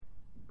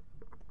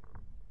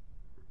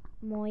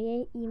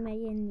Moje ime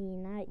je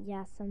Nina,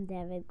 ja sam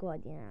 9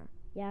 godina.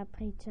 Ja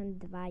pričam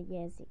 2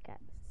 jezika,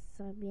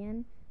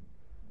 srbijan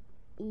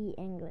i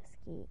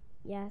engleski.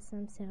 Ja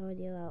sam se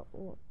rodila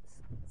u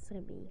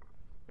Srbiji.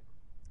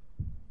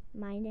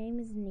 My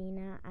name is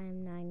Nina. I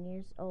am 9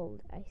 years old.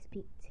 I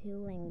speak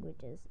 2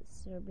 languages,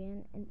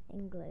 Serbian and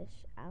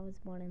English. I was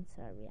born in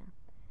Serbia.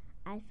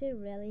 I feel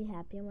really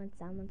happy when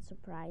someone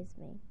surprises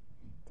me.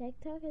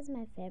 TikTok is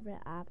my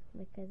favorite app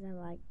because I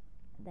like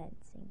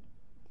dancing.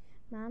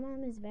 My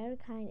mom is very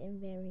kind and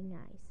very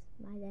nice.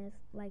 My dad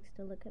likes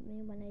to look at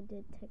me when I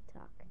did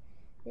TikTok.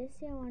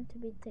 This year I want to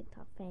be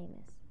TikTok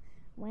famous.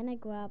 When I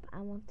grow up, I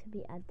want to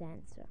be a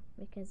dancer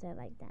because I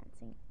like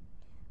dancing.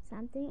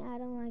 Something I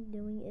don't like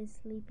doing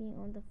is sleeping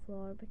on the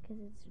floor because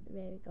it's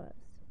very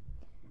gross.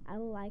 I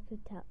would like to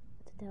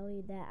tell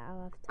you that I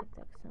love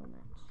TikTok so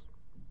much.